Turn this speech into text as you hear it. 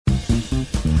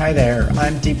Hi there,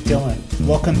 I'm Deep Dylan.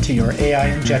 Welcome to your AI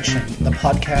Injection, the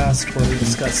podcast where we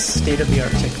discuss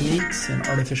state-of-the-art techniques in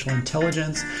artificial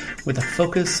intelligence with a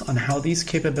focus on how these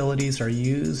capabilities are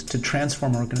used to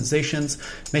transform organizations,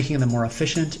 making them more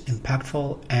efficient,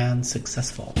 impactful, and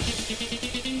successful.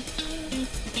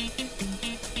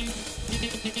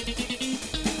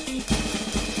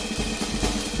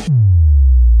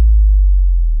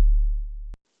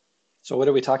 So what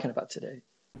are we talking about today?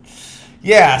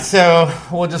 Yeah, so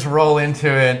we'll just roll into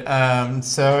it.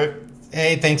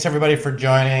 Hey, thanks everybody for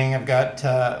joining. I've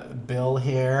got Bill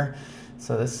here.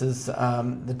 So this is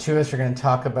the two of us are going to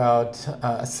talk about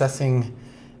assessing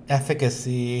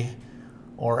efficacy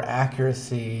or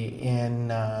accuracy in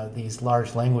these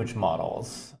large language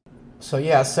models.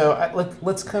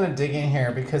 Let's kind of dig in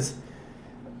here, because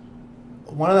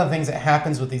one of the things that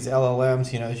happens with these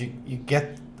LLMs, is you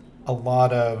get a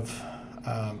lot of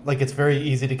it's very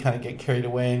easy to kind of get carried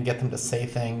away and get them to say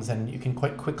things, and you can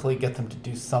quite quickly get them to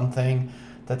do something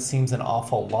that seems an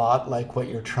awful lot like what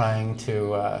you're trying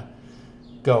to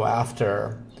go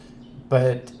after.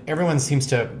 But everyone seems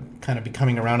to kind of be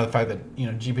coming around to the fact that,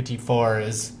 GPT-4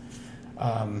 is,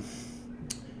 I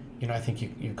think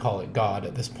you call it God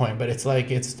at this point, but it's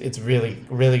really,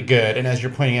 really good. And as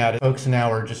you're pointing out, folks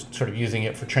now are just sort of using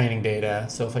it for training data.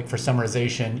 So it's like for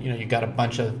summarization, you got a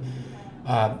bunch of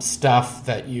stuff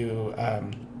that you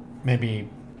maybe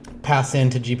pass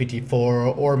into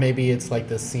GPT-4, or maybe it's like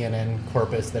the CNN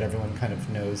corpus that everyone kind of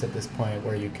knows at this point,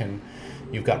 where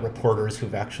you've got reporters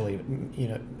who've actually,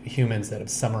 humans that have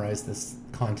summarized this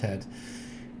content.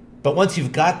 But once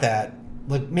you've got that,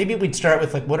 maybe we'd start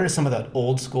with what are some of the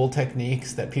old school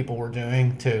techniques that people were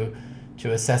doing to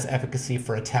assess efficacy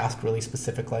for a task really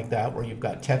specific like that, where you've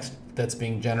got text that's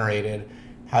being generated.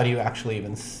 How do you actually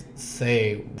even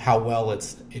say how well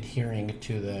it's adhering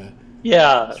to the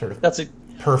sort of that's a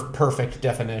perfect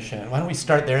definition? Why don't we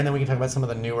start there, and then we can talk about some of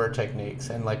the newer techniques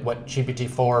and what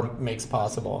GPT-4 makes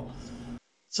possible.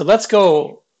 So let's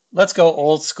go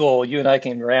old school. You and I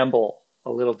can ramble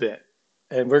a little bit,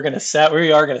 and we are going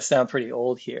to sound pretty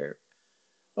old here.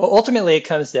 Ultimately, it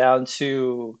comes down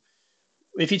to,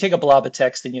 if you take a blob of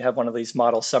text and you have one of these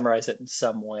models summarize it in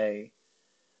some way,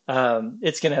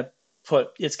 it's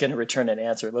going to return an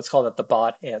answer. Let's call that the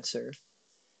bot answer.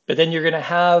 But then you're going to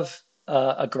have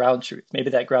a ground truth.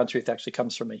 Maybe that ground truth actually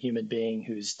comes from a human being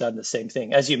who's done the same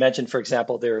thing. As you mentioned, for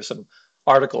example, there are some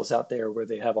articles out there where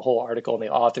they have a whole article and the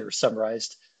author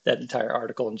summarized that entire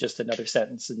article in just another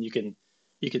sentence, and you can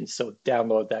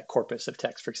download that corpus of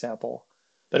text, for example.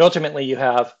 But ultimately, you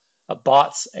have a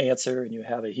bot's answer and you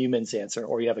have a human's answer,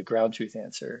 or you have a ground truth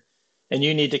answer. And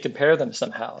you need to compare them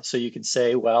somehow. So you can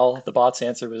say, well, the bot's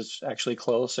answer was actually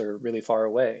close or really far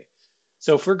away.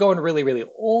 So if we're going really, really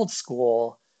old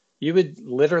school, you would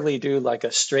literally do like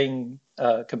a string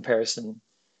comparison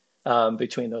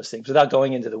between those things. Without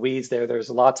going into the weeds there's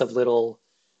lots of little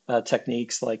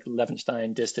techniques like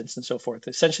Levenstein distance and so forth.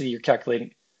 Essentially, you're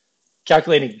calculating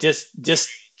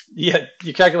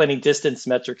distance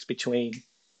metrics between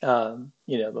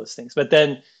those things. But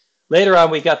then later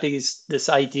on, we got this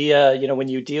idea, when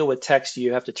you deal with text,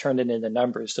 you have to turn it into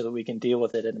numbers so that we can deal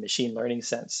with it in a machine learning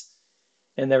sense.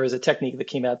 And there was a technique that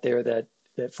came out there that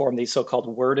formed these so-called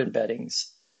word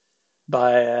embeddings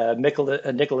by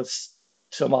Nicholas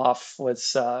Tomov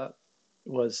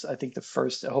was I think the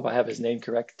first. I hope I have his name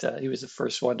correct. He was the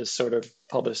first one to sort of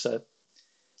publish a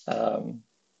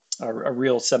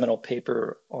real seminal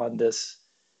paper on this.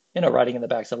 Writing in the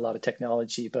backs of a lot of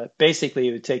technology, but basically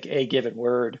it would take a given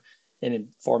word and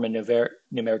form a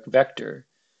numeric vector.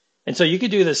 And so you could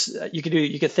do this, you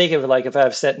could think of it like, if I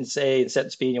have sentence A and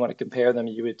sentence B and you want to compare them,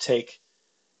 you would take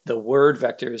the word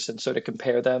vectors and sort of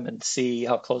compare them and see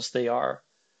how close they are.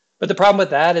 But the problem with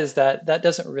that is that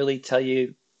doesn't really tell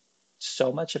you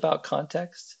so much about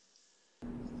context.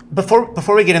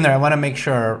 Before we get in there, I want to make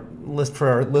sure, for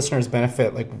our listeners'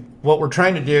 benefit, what we're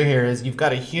trying to do here is you've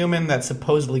got a human that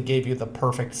supposedly gave you the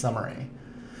perfect summary,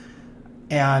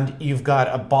 and you've got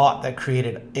a bot that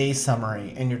created a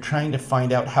summary, and you're trying to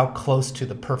find out how close to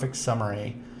the perfect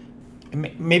summary.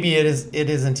 Maybe it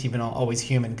isn't even always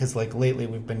human, because lately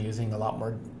we've been using a lot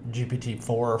more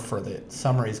GPT-4 for the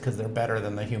summaries because they're better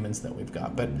than the humans that we've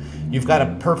got. But you've got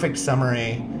a perfect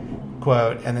summary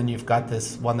quote, and then you've got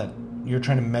this one that you're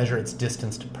trying to measure its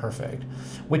distance to perfect,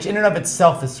 which in and of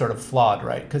itself is sort of flawed,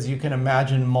 right? Because you can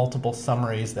imagine multiple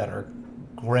summaries that are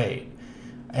great,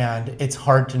 and it's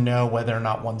hard to know whether or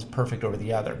not one's perfect over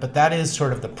the other. But that is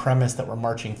sort of the premise that we're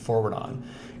marching forward on.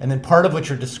 And then part of what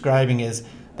you're describing is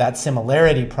that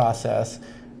similarity process,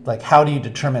 how do you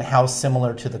determine how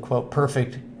similar to the quote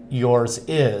perfect yours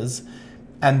is?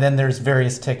 And then there's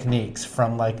various techniques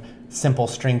from like simple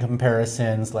string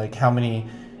comparisons, like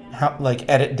like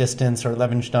edit distance or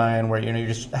Levenstein, where you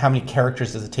just how many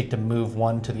characters does it take to move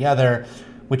one to the other,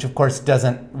 which of course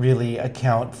doesn't really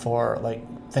account for like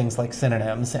things like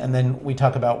synonyms. And then we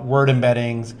talk about word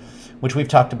embeddings, which we've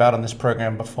talked about on this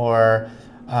program before.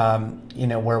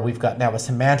 Where we've got now a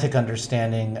semantic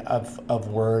understanding of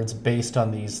words based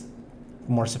on these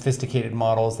more sophisticated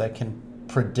models that can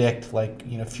predict like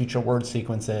future word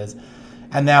sequences.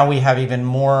 And now we have even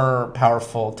more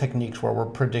powerful techniques where we're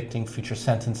predicting future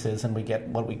sentences, and we get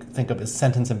what we think of as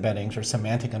sentence embeddings or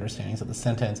semantic understandings of the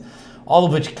sentence, all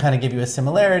of which kind of give you a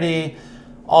similarity,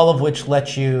 all of which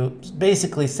let you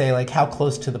basically say like how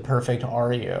close to the perfect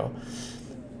are you.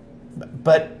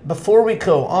 But before we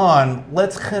go on,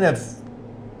 let's kind of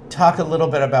talk a little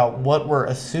bit about what we're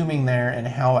assuming there and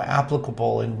how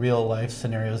applicable in real life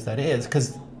scenarios that is.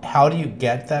 Because how do you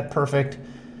get that perfect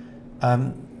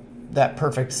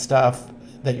stuff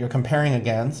that you're comparing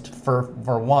against for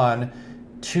one?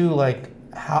 Two, like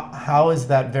how is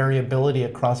that variability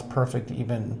across perfect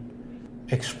even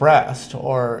expressed,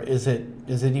 or is it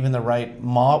even the right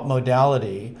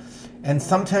modality? And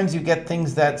sometimes you get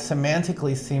things that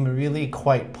semantically seem really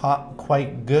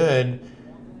quite good,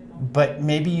 but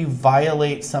maybe you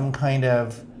violate some kind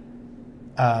of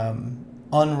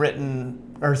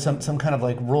unwritten or some kind of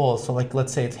like rule. So like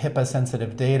let's say it's HIPAA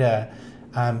sensitive data.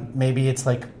 Maybe it's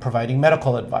like providing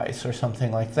medical advice or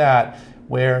something like that,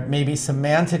 where maybe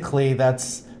semantically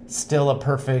that's still a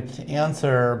perfect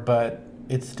answer, but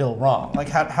it's still wrong. Like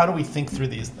how do we think through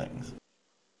these things?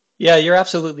 Yeah, you're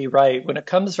absolutely right. When it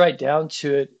comes right down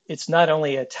to it, it's not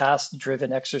only a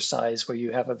task-driven exercise where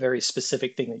you have a very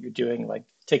specific thing that you're doing, like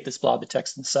take this blob of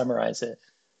text and summarize it,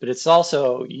 but it's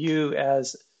also you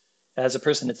as a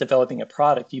person that's developing a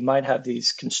product, you might have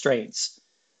these constraints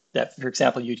that, for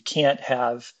example, you can't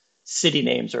have city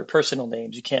names or personal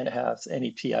names. You can't have any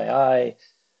PII.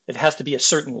 It has to be a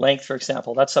certain length, for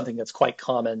example. That's something that's quite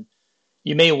common.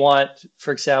 You may want,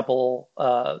 for example,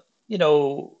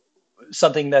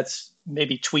 something that's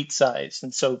maybe tweet size,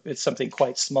 and so it's something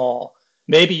quite small.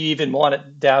 Maybe you even want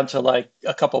it down to like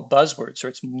a couple buzzwords, or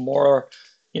it's more,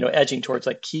 edging towards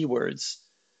like keywords.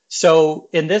 So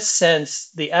in this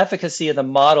sense, the efficacy of the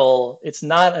model, it's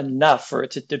not enough for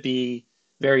it to be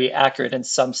very accurate in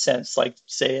some sense, like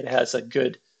say it has a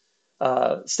good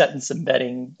sentence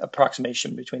embedding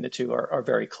approximation between the two are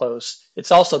very close.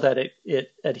 It's also that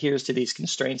it adheres to these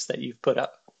constraints that you've put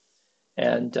up.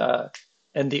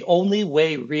 And the only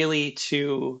way really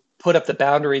to put up the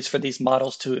boundaries for these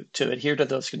models to adhere to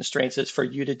those constraints is for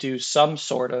you to do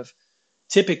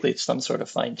typically it's some sort of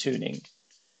fine tuning.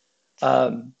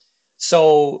 And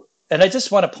I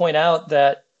just want to point out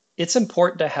that it's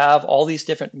important to have all these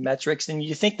different metrics. And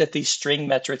you think that these string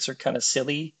metrics are kind of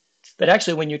silly, but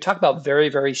actually when you talk about very,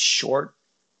 very short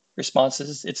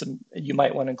responses, you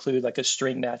might want to include like a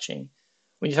string matching.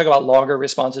 When you talk about longer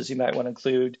responses, you might want to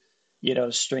include,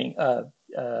 string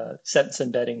sentence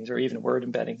embeddings or even word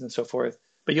embeddings and so forth.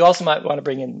 But you also might want to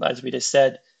bring in, as we just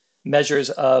said, measures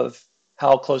of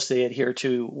how close they adhere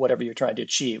to whatever you're trying to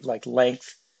achieve, like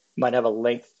length. You might have a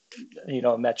length,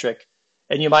 metric,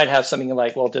 and you might have something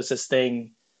like, well, does this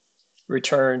thing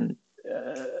return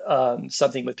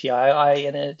something with PII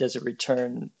in it? Does it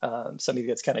return something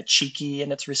that's kind of cheeky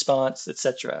in its response,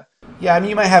 etc.? Yeah, I mean,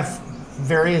 you might have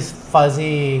various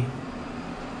fuzzy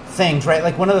things, right?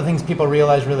 Like one of the things people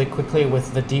realize really quickly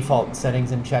with the default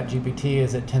settings in ChatGPT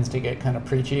is it tends to get kind of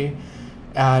preachy,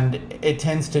 and it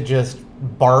tends to just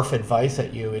barf advice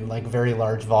at you in like very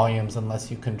large volumes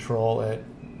unless you control it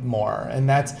more. And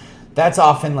that's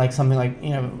often like something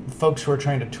like, folks who are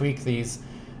trying to tweak these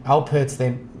outputs,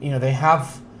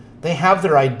 they have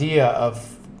their idea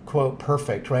of quote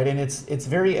perfect, right? And it's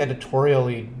very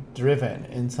editorially driven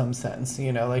in some sense,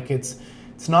 like it's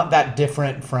not that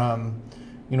different from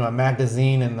a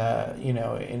magazine in the in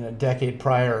a decade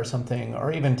prior or something,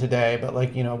 or even today, but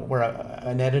like where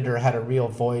an editor had a real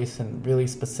voice and really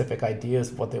specific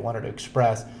ideas of what they wanted to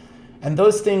express. And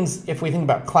those things, if we think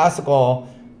about classical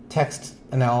text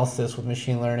analysis with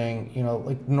machine learning,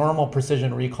 like normal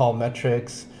precision recall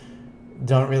metrics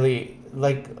don't really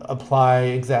like apply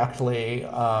exactly.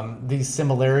 These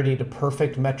similarity to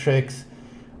perfect metrics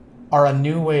are a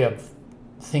new way of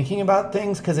thinking about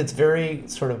things because it's very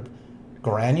sort of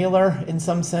granular in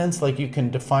some sense. Like you can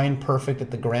define perfect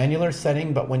at the granular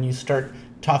setting, but when you start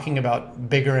talking about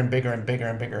bigger and bigger and bigger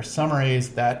and bigger summaries,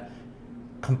 that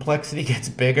complexity gets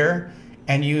bigger.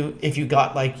 And if you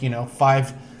got like,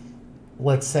 five,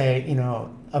 let's say,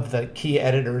 of the key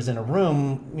editors in a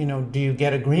room, do you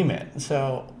get agreement?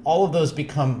 So all of those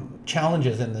become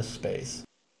challenges in this space.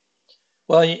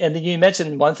 Well, and then you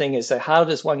mentioned one thing is that how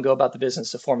does one go about the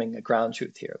business of forming a ground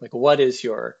truth here? Like, what is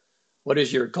your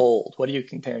gold? What are you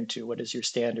comparing to? What is your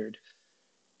standard?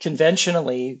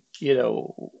 Conventionally,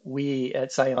 we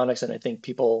at Psionics, and I think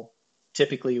people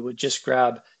typically would just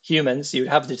grab humans. You'd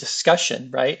have the discussion,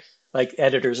 right? Like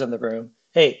editors in the room.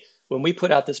 Hey, when we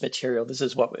put out this material, this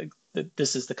is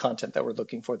the content that we're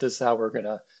looking for. This is how we're going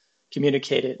to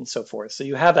communicate it and so forth. So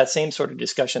you have that same sort of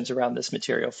discussions around this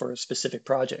material for a specific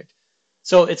project.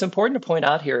 So it's important to point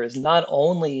out here is not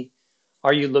only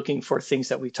are you looking for things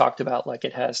that we talked about, like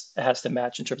it has to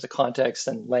match in terms of context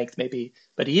and length, maybe,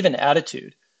 but even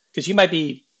attitude, because you might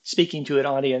be speaking to an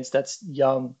audience that's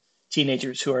young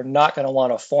teenagers who are not going to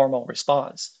want a formal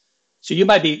response. So you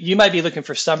might be looking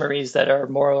for summaries that are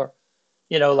more,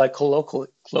 like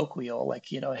colloquial, like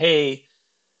hey,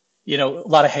 a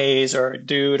lot of haze or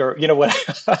dude or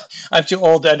what. I'm too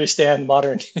old to understand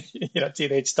modern,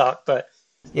 teenage talk, but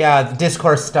Yeah, the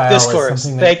discourse style is discourse.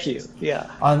 something that Thank you. Yeah.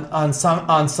 on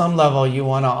some level you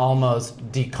want to almost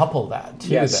decouple that too,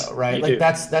 Yes, though, right? you Like do.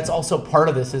 that's also part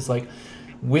of this is like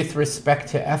with respect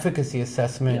to efficacy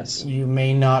assessment, Yes. you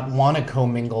may not want to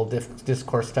commingle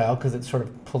discourse style because it sort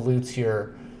of pollutes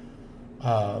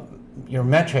uh, your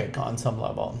metric on some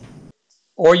level.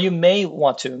 Or you may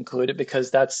want to include it because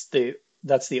that's the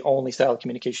only style of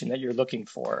communication that you're looking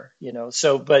for,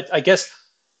 So, but I guess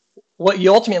what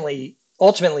you ultimately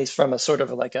from a sort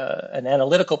of like an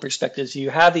analytical perspective, is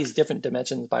you have these different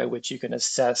dimensions by which you can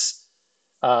assess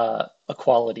a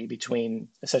quality between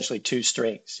essentially two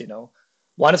strengths.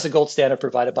 One is the gold standard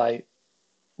provided by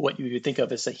what you would think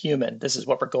of as a human. This is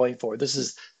what we're going for. This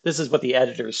is what the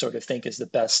editors sort of think is the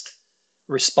best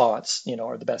response,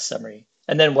 or the best summary.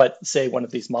 And then what, say, one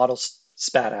of these models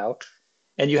spat out.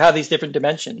 And you have these different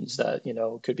dimensions that,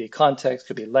 could be context,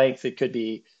 could be length, it could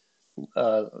be,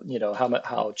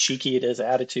 how cheeky it is,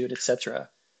 attitude, etc.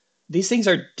 These things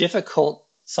are difficult.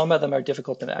 Some of them are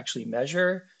difficult to actually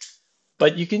measure,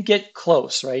 but you can get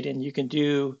close, right? And you can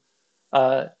do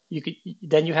you could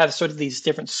then you have sort of these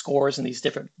different scores and these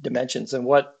different dimensions. And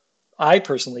what I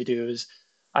personally do is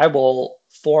I will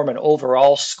form an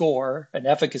overall score, an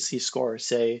efficacy score,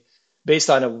 say, based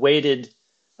on a weighted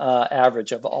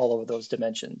average of all of those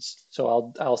dimensions.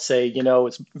 So I'll say,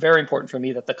 it's very important for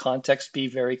me that the context be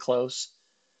very close.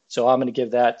 So I'm going to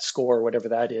give that score, whatever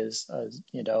that is,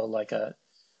 like a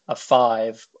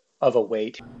 5 of a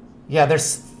weight. Yeah,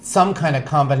 there's some kind of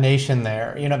combination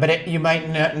there, but you might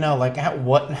not know like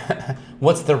what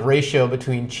what's the ratio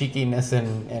between cheekiness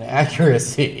and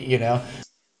accuracy,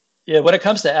 Yeah, when it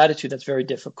comes to attitude, that's very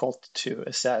difficult to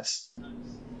assess.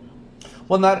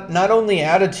 Well, not only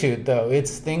attitude though,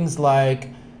 it's things like,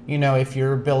 if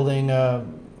you're building a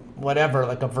whatever,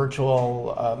 like a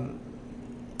virtual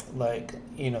like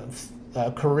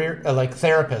career like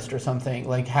therapist or something,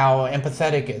 like how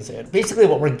empathetic is it? Basically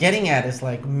what we're getting at is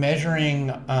like measuring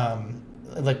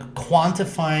like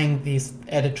quantifying these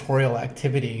editorial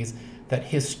activities that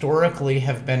historically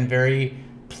have been very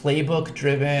playbook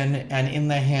driven and in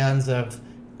the hands of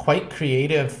quite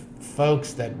creative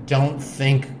folks that don't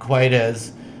think quite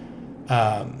as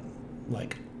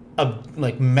like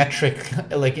like metric,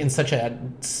 like in such a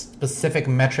specific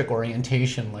metric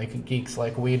orientation like geeks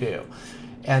like we do.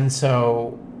 And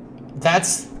so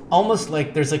that's almost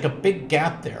like there's like a big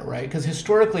gap there, right? Because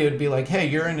historically it would be like, hey,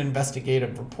 you're an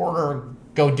investigative reporter,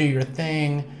 go do your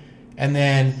thing. And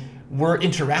then we're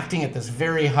interacting at this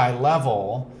very high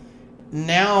level.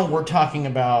 Now we're talking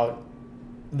about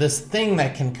this thing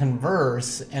that can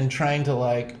converse and trying to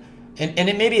like, and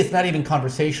it maybe it's not even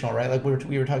conversational, right? Like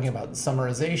we were talking about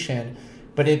summarization,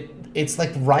 but it's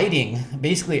like writing,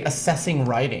 basically assessing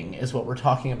writing is what we're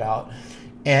talking about,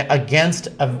 against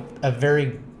a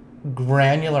very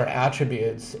granular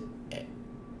attributes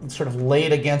sort of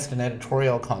laid against an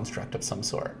editorial construct of some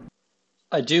sort.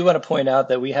 I do want to point out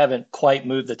that we haven't quite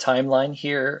moved the timeline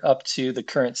here up to the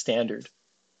current standard.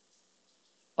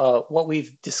 What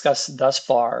we've discussed thus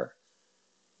far,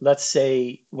 let's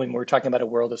say when we're talking about a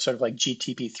world of sort of like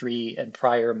GTP3 and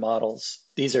prior models,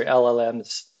 these are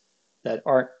LLMs that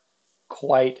aren't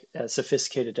quite as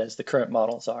sophisticated as the current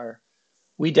models are.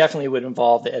 We definitely would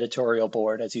involve the editorial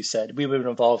board, as you said. We would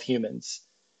involve humans.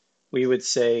 We would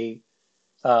say,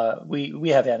 we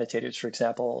have annotators, for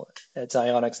example, at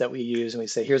Zionics that we use, and we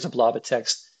say, here's a blob of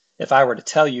text. If I were to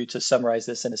tell you to summarize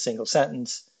this in a single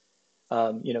sentence,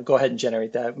 go ahead and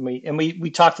generate that. And we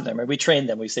talk to them, and we train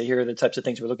them. We say, here are the types of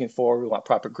things we're looking for. We want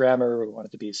proper grammar. We want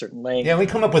it to be a certain length. Yeah, we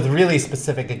come up with really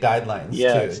specific guidelines too.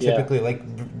 Yes, yeah. Typically, like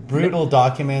brutal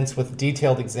documents with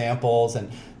detailed examples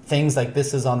and things like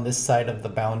this is on this side of the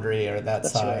boundary or that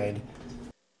That's right. side.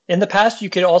 In the past, you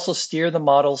could also steer the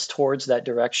models towards that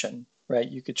direction,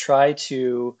 right? You could try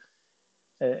to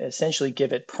essentially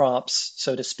give it prompts,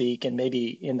 so to speak, and maybe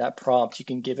in that prompt, you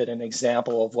can give it an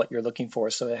example of what you're looking for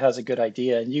so it has a good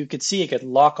idea. And you could see it could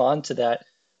lock on to that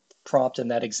prompt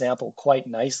and that example quite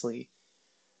nicely.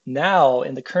 Now,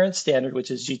 in the current standard,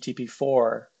 which is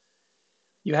GTP4,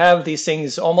 you have these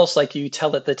things almost like you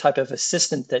tell it the type of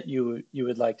assistant that you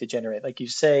would like to generate. Like you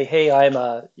say, hey, I'm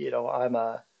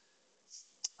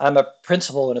a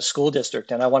principal in a school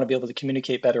district and I want to be able to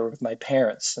communicate better with my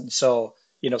parents. And so,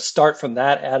 start from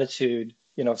that attitude,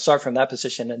 start from that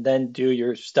position and then do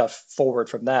your stuff forward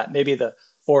from that. Maybe the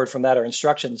forward from that are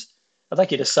instructions. I'd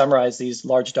like you to summarize these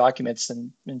large documents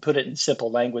and put it in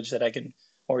simple language that I can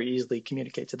more easily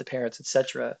communicate to the parents,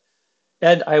 etc.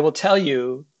 And I will tell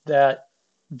you that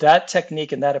that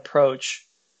technique and that approach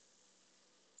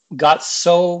got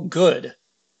so good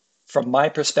from my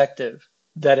perspective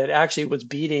that it actually was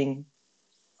beating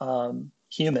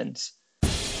humans.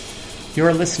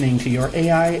 You're listening to Your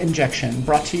AI Injection,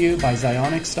 brought to you by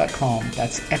Xionyx.com.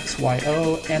 That's XYONIX.com.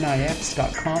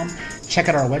 Check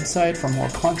out our website for more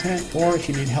content, or if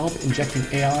you need help injecting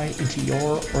AI into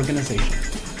your organization.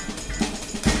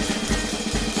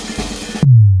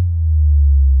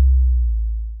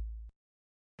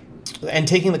 And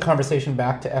taking the conversation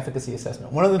back to efficacy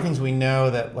assessment, one of the things we know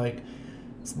that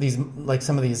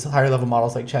some of these higher level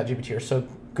models like ChatGPT are so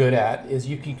good at is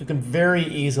you can very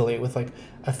easily, with like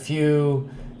a few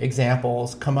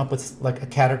examples, come up with like a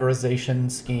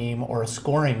categorization scheme or a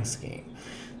scoring scheme.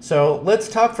 So let's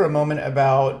talk for a moment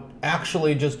about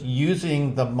actually just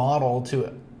using the model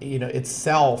to,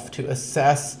 itself to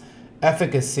assess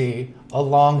efficacy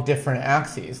along different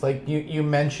axes. Like you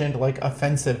mentioned, like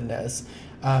offensiveness.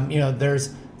 There's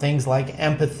things like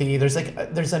empathy.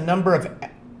 There's a number of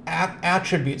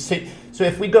attributes. So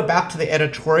if we go back to the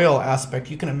editorial aspect,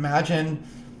 you can imagine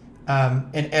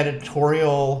an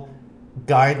editorial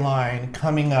guideline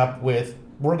coming up with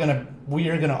we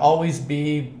are gonna always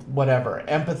be whatever,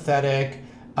 empathetic,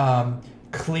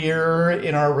 clear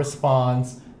in our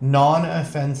response,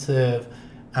 non-offensive,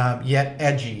 yet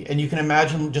edgy. And you can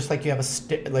imagine just like you have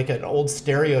like an old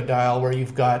stereo dial where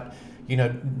you've got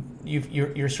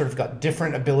you're sort of got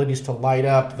different abilities to light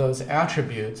up those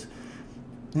attributes.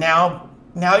 Now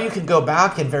you can go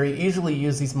back and very easily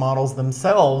use these models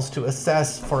themselves to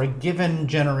assess for a given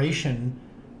generation,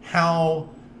 how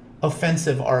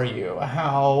offensive are you,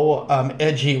 how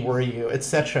edgy were you,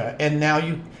 etc.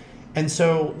 And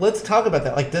so let's talk about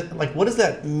that. Like what does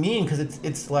that mean? Because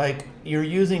it's like you're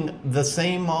using the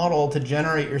same model to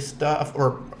generate your stuff,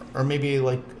 or maybe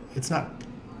like it's not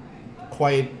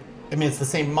quite. I mean, it's the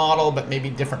same model, but maybe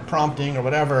different prompting or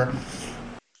whatever.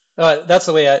 That's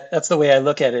the way I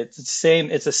look at it.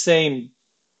 It's the same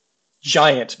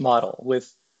giant model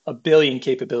with a billion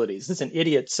capabilities. It's an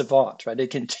idiot savant, right? It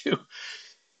can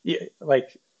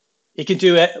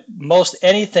do most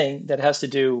anything that has to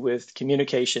do with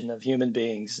communication of human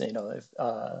beings.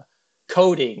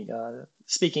 Coding,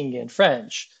 speaking in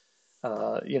French,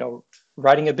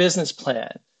 writing a business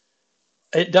plan.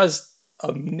 It does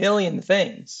a million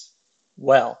things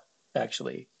well,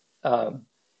 actually.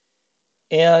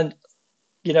 And,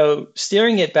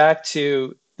 steering it back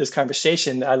to this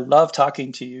conversation, I love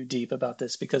talking to you, Deep, about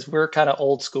this because we're kind of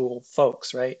old school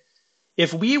folks, right?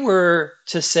 If we were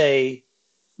to say,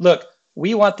 look,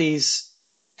 we want these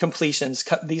completions,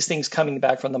 these things coming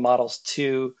back from the models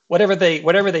to whatever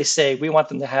they say, we want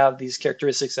them to have these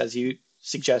characteristics as you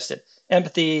suggested.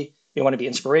 Empathy, they want to be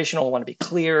inspirational, they want to be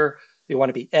clear, they want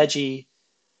to be edgy.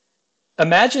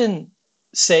 Imagine,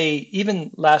 say,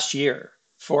 even last year,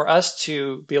 for us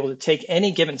to be able to take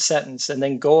any given sentence and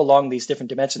then go along these different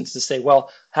dimensions to say, well,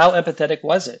 how empathetic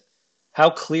was it? How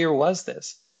clear was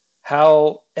this?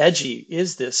 How edgy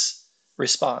is this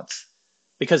response?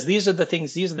 Because these are the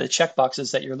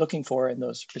checkboxes that you're looking for in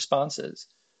those responses.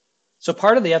 So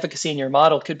part of the efficacy in your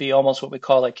model could be almost what we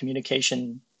call like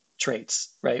communication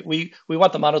traits, right? We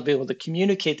want the model to be able to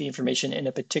communicate the information in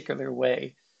a particular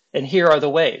way. And here are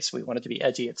the ways. We want it to be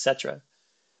edgy, etc.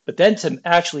 But then to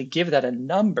actually give that a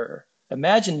number,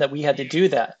 imagine that we had to do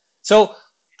that. So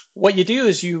what you do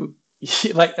is you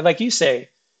like you say,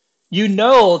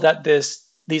 that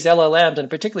these LLMs,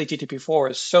 and particularly GTP4,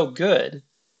 is so good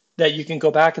that you can go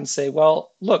back and say,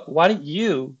 well, look, why don't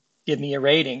you give me a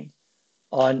rating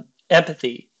on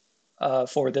empathy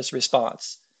for this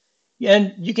response?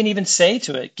 And you can even say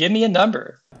to it, give me a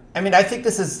number. I mean, I think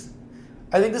this is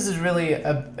really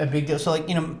a big deal. So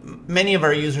many of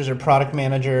our users are product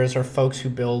managers or folks who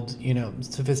build,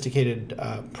 sophisticated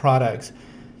products.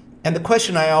 And the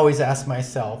question I always ask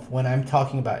myself when I'm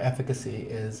talking about efficacy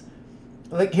is,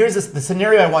 like here's this, the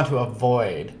scenario I want to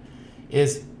avoid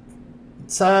is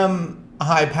some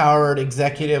high-powered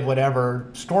executive, whatever,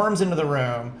 storms into the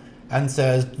room and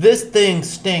says, "This thing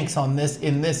stinks on this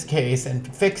in this case,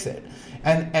 and fix it,"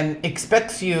 and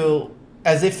expects you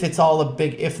as if it's all a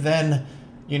big if-then,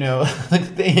 like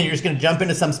you're just going to jump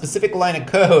into some specific line of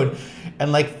code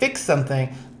and like fix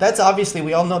something. That's obviously,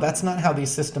 we all know that's not how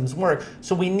these systems work.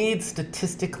 So we need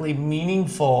statistically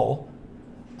meaningful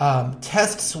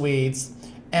test suites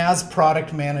as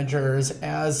product managers,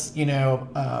 as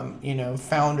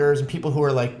founders and people who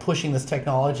are like pushing this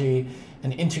technology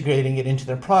and integrating it into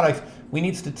their products. We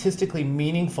need statistically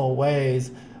meaningful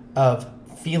ways of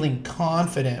feeling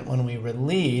confident when we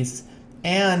release,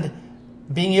 and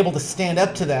being able to stand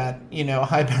up to that,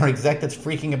 high power exec that's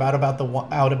freaking about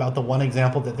the one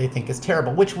example that they think is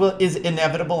terrible, which is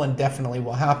inevitable and definitely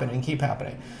will happen and keep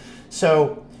happening.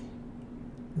 So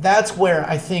that's where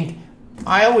I think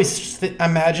I always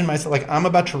imagine myself like, I'm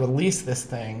about to release this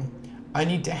thing. I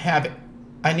need to have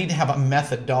a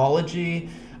methodology,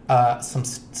 some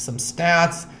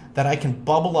stats that I can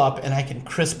bubble up and I can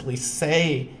crisply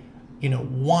say,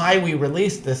 why we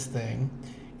released this thing,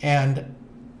 and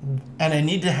I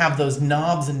need to have those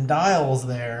knobs and dials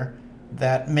there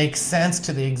that make sense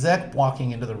to the exec walking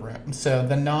into the room. So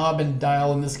the knob and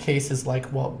dial in this case is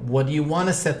like, well, what do you want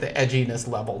to set the edginess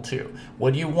level to?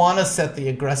 What do you want to set the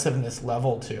aggressiveness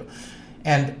level to?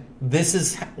 And this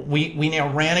is, we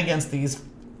now ran against these,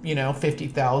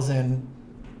 50,000,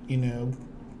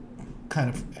 kind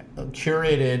of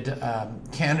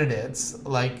curated candidates,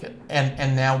 like,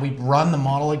 and now we run the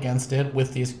model against it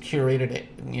with these curated,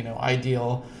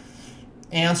 ideal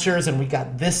answers, and we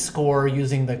got this score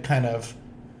using the kind of,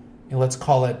 let's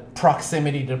call it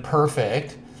proximity to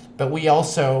perfect, but we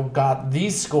also got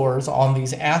these scores on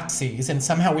these axes, and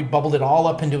somehow we bubbled it all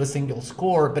up into a single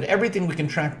score, but everything we can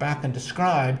track back and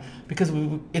describe, because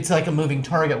it's like a moving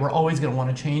target. We're always going to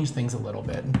want to change things a little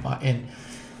bit, and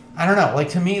I don't know, like,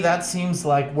 to me that seems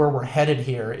like where we're headed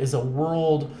here is a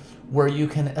world where you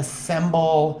can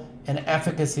assemble an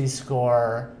efficacy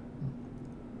score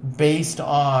based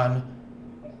on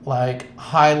like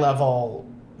high level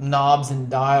knobs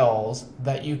and dials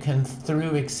that you can,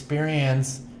 through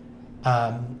experience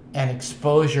and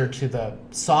exposure to the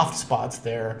soft spots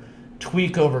there,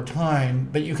 tweak over time,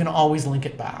 but you can always link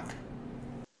it back.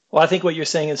 Well, I think what you're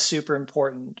saying is super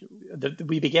important.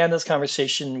 We began this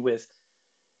conversation with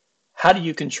how do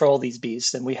you control these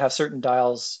beasts? And we have certain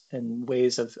dials and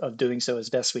ways of doing so as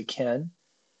best we can.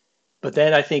 But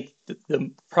then I think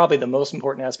probably the most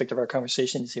important aspect of our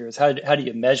conversations here is how do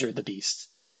you measure the beast?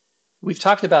 We've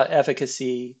talked about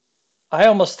efficacy. I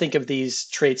almost think of these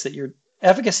traits that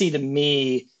efficacy to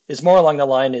me is more along the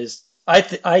line is,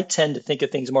 I tend to think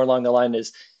of things more along the line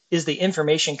is the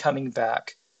information coming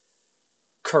back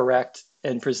correct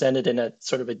and presented in a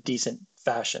sort of a decent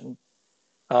fashion,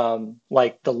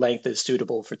 like the length is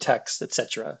suitable for text,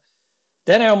 etc.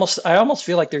 Then I almost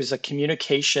feel like there's a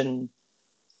communication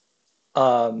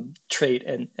trait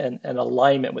and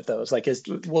alignment with those. Like,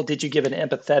 did you give an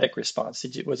empathetic response?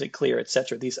 Was it clear,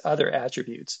 etc.? These other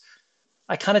attributes.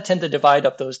 I kind of tend to divide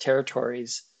up those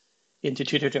territories into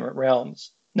two different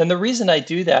realms. And the reason I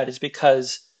do that is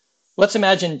because let's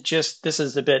imagine, just this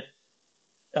is a bit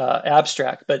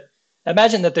abstract, but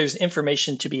imagine that there's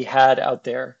information to be had out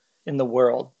there in the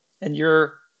world, and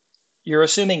you're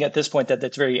assuming at this point that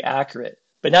that's very accurate,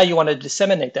 but now you want to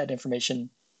disseminate that information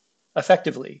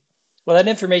effectively. Well, that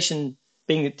information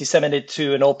being disseminated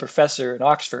to an old professor in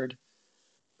Oxford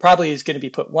probably is going to be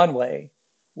put one way,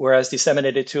 whereas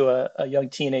disseminated to a young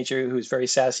teenager who's very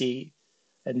sassy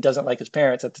and doesn't like his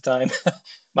parents at the time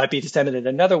might be disseminated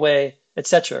another way,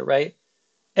 etc. Right?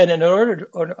 And in order,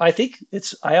 I think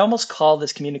I almost call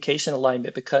this communication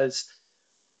alignment, because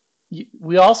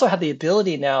we also have the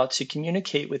ability now to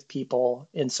communicate with people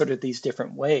in sort of these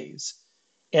different ways.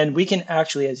 And we can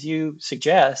actually, as you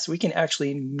suggest, we can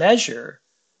actually measure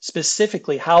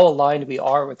specifically how aligned we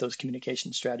are with those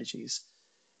communication strategies.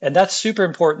 And that's super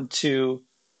important to,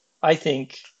 I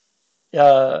think,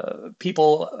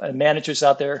 people and managers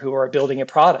out there who are building a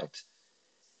product.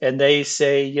 And they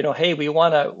say, hey,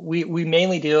 we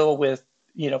mainly deal with,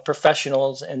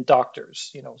 professionals and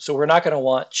doctors, so we're not going to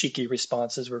want cheeky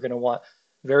responses. We're going to want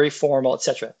very formal,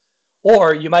 etc.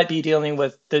 Or you might be dealing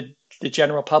with the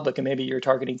general public, and maybe you're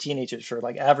targeting teenagers for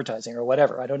like advertising or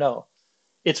whatever. I don't know.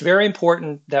 It's very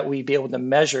important that we be able to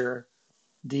measure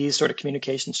these sort of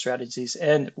communication strategies.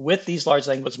 And with these large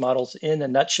language models, in a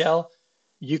nutshell,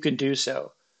 you can do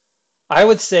so. I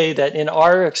would say that in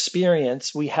our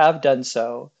experience, we have done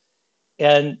so.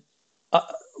 And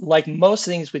like most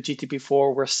things with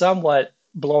GTP4, we're somewhat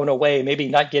blown away, maybe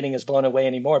not getting as blown away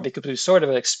anymore because we sort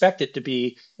of expect it to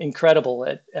be incredible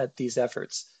at these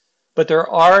efforts. But there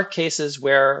are cases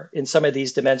where in some of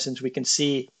these dimensions we can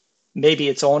see maybe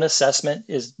its own assessment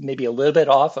is maybe a little bit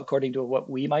off according to what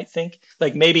we might think.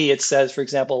 Like maybe it says, for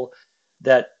example,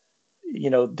 that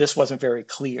this wasn't very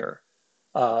clear.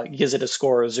 Gives it a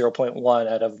score of 0.1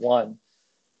 out of 1.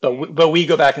 But we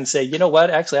go back and say, you know what?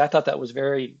 Actually, I thought that was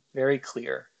very, very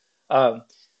clear. Um,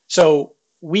 so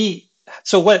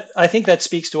what I think that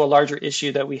speaks to a larger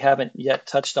issue that we haven't yet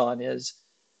touched on is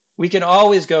we can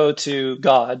always go to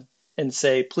God and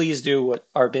say, please do what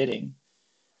our bidding.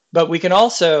 But we can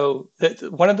also,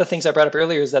 one of the things I brought up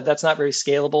earlier is that that's not very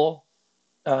scalable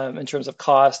in terms of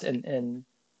cost and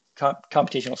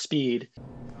computational speed.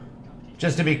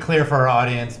 Just to be clear for our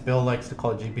audience, Bill likes to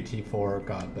call GPT-4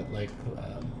 God, but like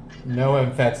no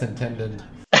offense intended.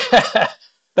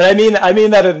 But I mean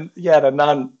that in a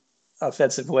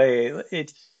non-offensive way.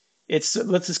 It's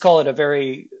let's just call it a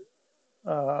very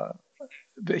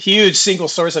huge single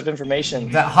source of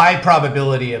information. That high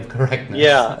probability of correctness.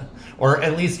 Yeah. Or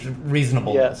at least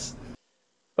reasonableness. Yes.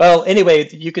 Well, anyway,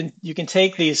 you can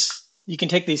take these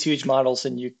huge models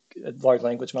and large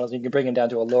language models, and you can bring them down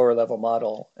to a lower level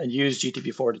model and use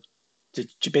GPT-4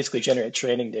 to basically generate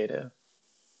training data.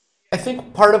 I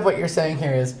think part of what you're saying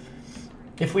here is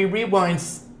if we rewind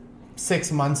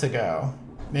 6 months ago,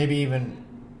 maybe even,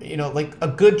 like a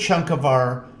good chunk of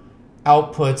our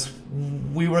outputs,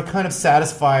 we were kind of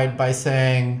satisfied by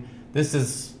saying this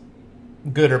is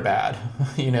good or bad,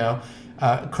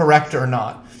 correct or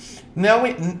not.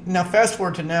 Now fast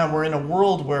forward to now, we're in a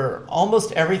world where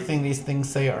almost everything these things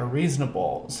say are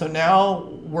reasonable. So now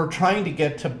we're trying to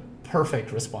get to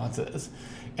perfect responses.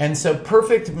 And so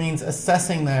perfect means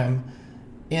assessing them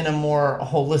in a more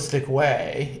holistic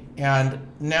way. And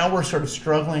now we're sort of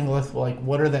struggling with like,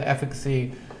 what are the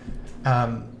efficacy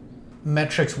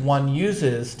metrics one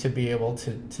uses to be able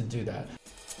to do that?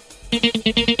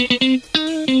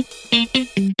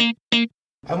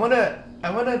 I want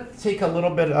to take a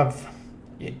little bit of,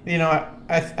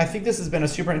 I think this has been a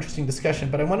super interesting discussion,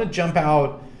 but I want to jump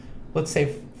out, let's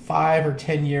say 5 or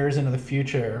 10 years into the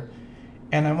future.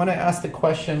 And I want to ask the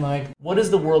question, like, what does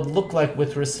the world look like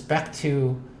with respect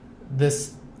to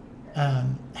this,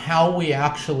 how we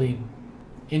actually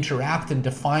interact and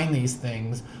define these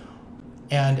things,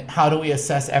 and how do we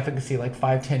assess efficacy like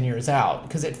 5-10 years out?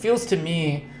 Because it feels to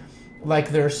me like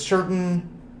there are certain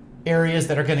areas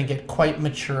that are going to get quite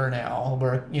mature now,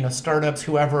 where startups,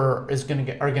 whoever are going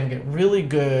to get really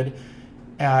good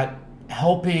at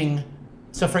helping.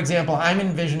 So, for example, I'm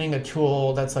envisioning a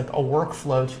tool that's like a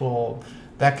workflow tool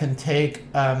that can take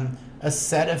a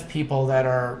set of people that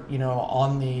are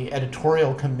on the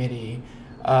editorial committee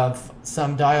of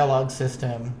some dialogue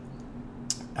system,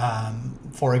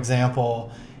 for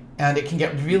example. And it can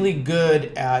get really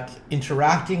good at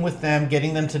interacting with them,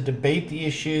 getting them to debate the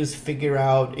issues, figure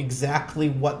out exactly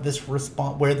where this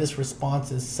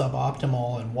response is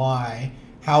suboptimal and why,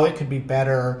 how it could be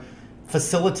better,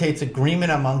 facilitates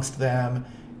agreement amongst them,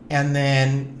 and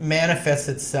then manifests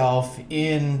itself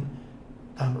in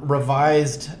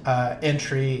revised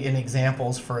entry in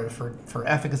examples for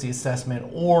efficacy assessment,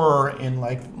 or in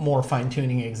like more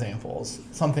fine-tuning examples,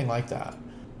 something like that.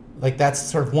 Like that's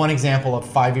sort of one example of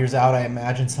 5 years out. I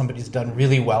imagine somebody's done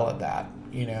really well at that,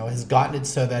 has gotten it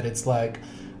so that it's like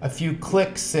a few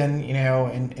clicks and,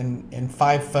 and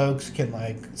 5 folks can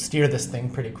like steer this thing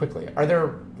pretty quickly. Are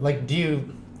there like, do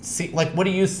you see, like, what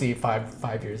do you see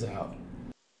five years out?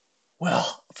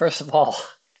 Well, first of all,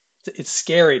 it's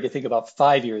scary to think about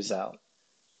 5 years out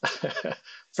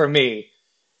for me.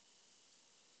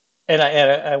 And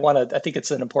I think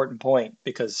it's an important point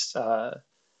because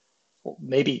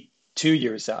maybe 2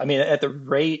 years out. I mean, at the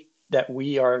rate that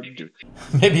we are,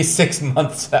 maybe 6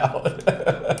 months out.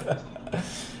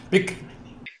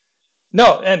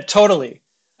 No, and totally.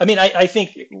 I mean, I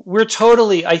think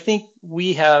I think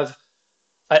we have,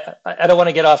 I don't want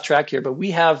to get off track here, but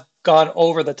we have gone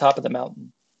over the top of the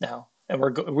mountain now, and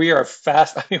we are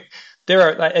fast. I mean, there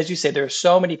are, as you say, there are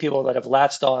so many people that have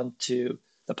latched on to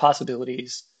the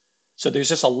possibilities. So there's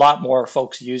just a lot more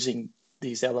folks using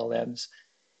these LLMs.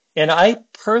 And I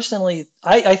personally,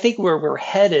 I think where we're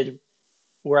headed,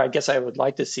 where I guess I would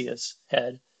like to see us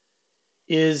head,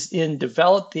 is in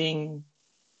developing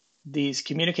these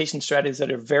communication strategies that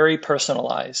are very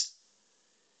personalized.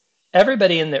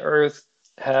 Everybody in the earth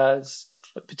has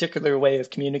a particular way of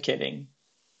communicating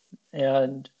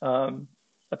and a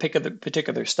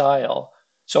particular style.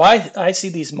 So I see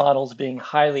these models being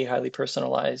highly, highly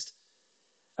personalized.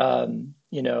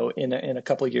 in a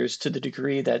couple of years to the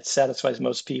degree that satisfies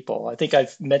most people. I think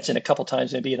I've mentioned a couple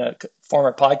times, maybe in a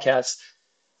former podcast,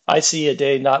 I see a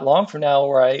day not long from now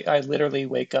where I literally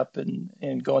wake up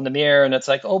and go in the mirror and it's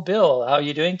like, oh, Bill, how are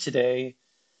you doing today?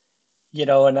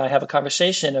 And I have a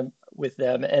conversation with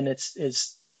them, and it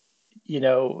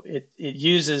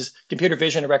uses computer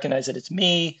vision to recognize that it's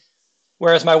me.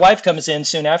 Whereas my wife comes in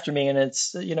soon after me and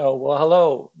it's, well,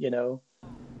 hello,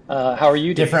 how are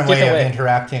you doing? Different way of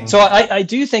interacting. So I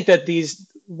do think that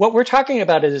what we're talking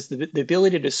about is the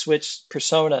ability to switch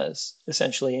personas,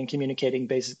 essentially, in communicating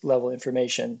basic level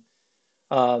information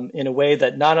in a way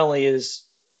that not only is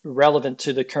relevant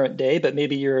to the current day, but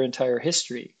maybe your entire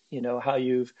history, how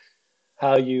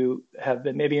you have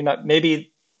been,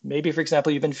 maybe, for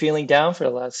example, you've been feeling down for the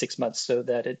last 6 months so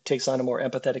that it takes on a more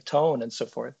empathetic tone and so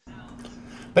forth.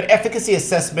 But efficacy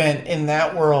assessment in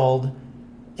that world,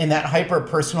 in that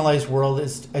hyper-personalized world,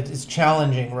 is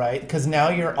challenging, right? Because now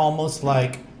you're almost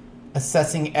like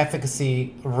assessing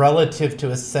efficacy relative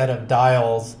to a set of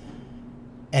dials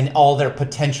and all their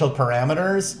potential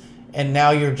parameters, and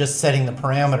now you're just setting the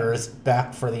parameters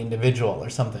back for the individual or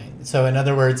something. So in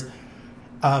other words,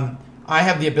 I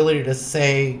have the ability to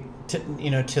say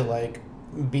to like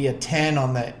be a 10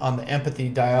 on the empathy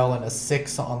dial and a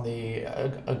 6 on the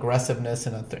aggressiveness,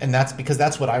 and that's because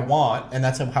that's what I want, and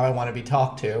that's how I want to be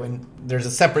talked to. And there's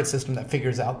a separate system that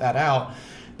figures that out.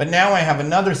 But now I have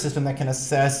another system that can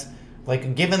assess,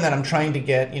 like, given that I'm trying to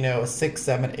get a 6,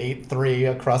 7, 8, 3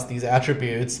 across these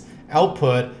attributes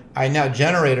output, I now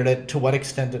generated it. To what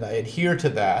extent did I adhere to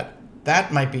that?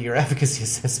 That might be your efficacy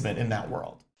assessment in that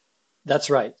world. That's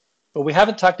right. But we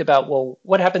haven't talked about, well,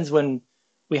 what happens when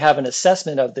we have an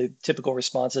assessment of the typical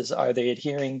responses? Are they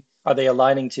adhering? Are they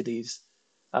aligning to these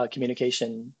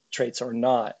communication traits or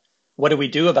not? What do we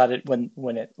do about it when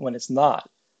it's not?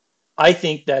 I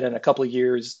think that in a couple of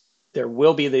years, there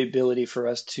will be the ability for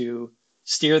us to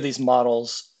steer these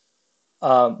models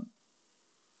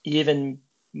even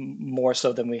more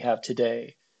so than we have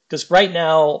today. Because right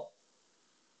now,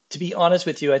 to be honest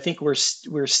with you, I think we're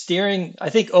steering. I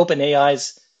think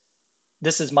OpenAI's,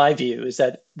 this is my view, is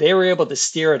that they were able to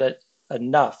steer it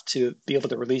enough to be able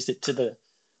to release it to the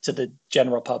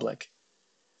general public.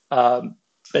 But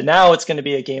now it's going to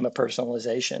be a game of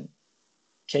personalization.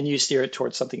 Can you steer it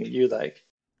towards something that you like?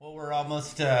 Well, we're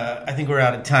almost, I think we're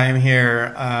out of time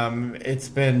here. It's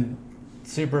been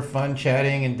super fun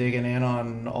chatting and digging in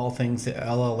on all things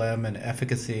LLM and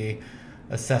efficacy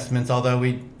assessments, although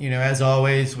we, as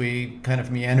always, we kind of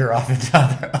meander off into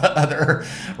other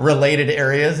related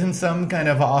areas and some kind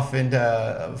of off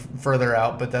into further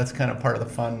out, but that's kind of part of the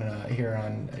fun here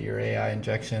on your AI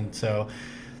injection. So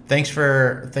thanks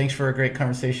for a great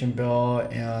conversation, Bill,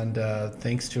 and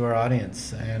thanks to our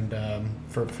audience and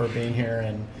for being here.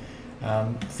 And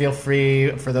feel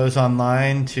free for those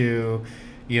online to,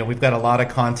 we've got a lot of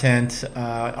content,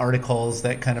 articles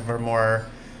that kind of are more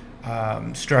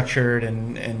structured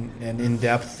and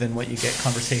in-depth than what you get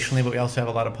conversationally, but we also have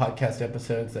a lot of podcast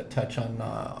episodes that touch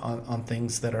on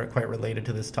things that are quite related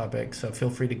to this topic. So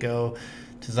feel free to go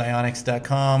to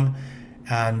xionics.com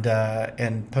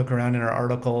and poke around in our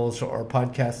articles or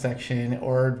podcast section,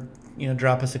 or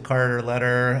drop us a card or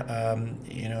letter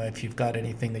if you've got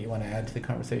anything that you want to add to the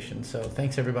conversation. So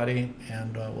thanks everybody,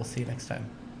 and we'll see you next time.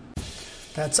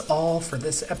 That's all for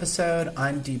this episode.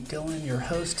 I'm Deep Dylan, your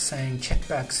host, saying check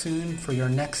back soon for your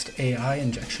next AI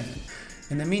injection.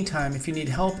 In the meantime, if you need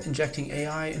help injecting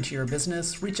AI into your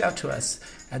business, reach out to us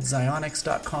at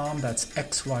xionics.com. That's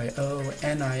XYONIX.com.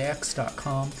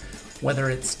 Whether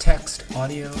it's text,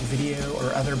 audio, video,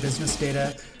 or other business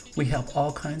data, we help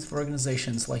all kinds of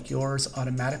organizations like yours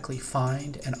automatically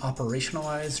find and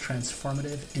operationalize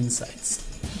transformative insights.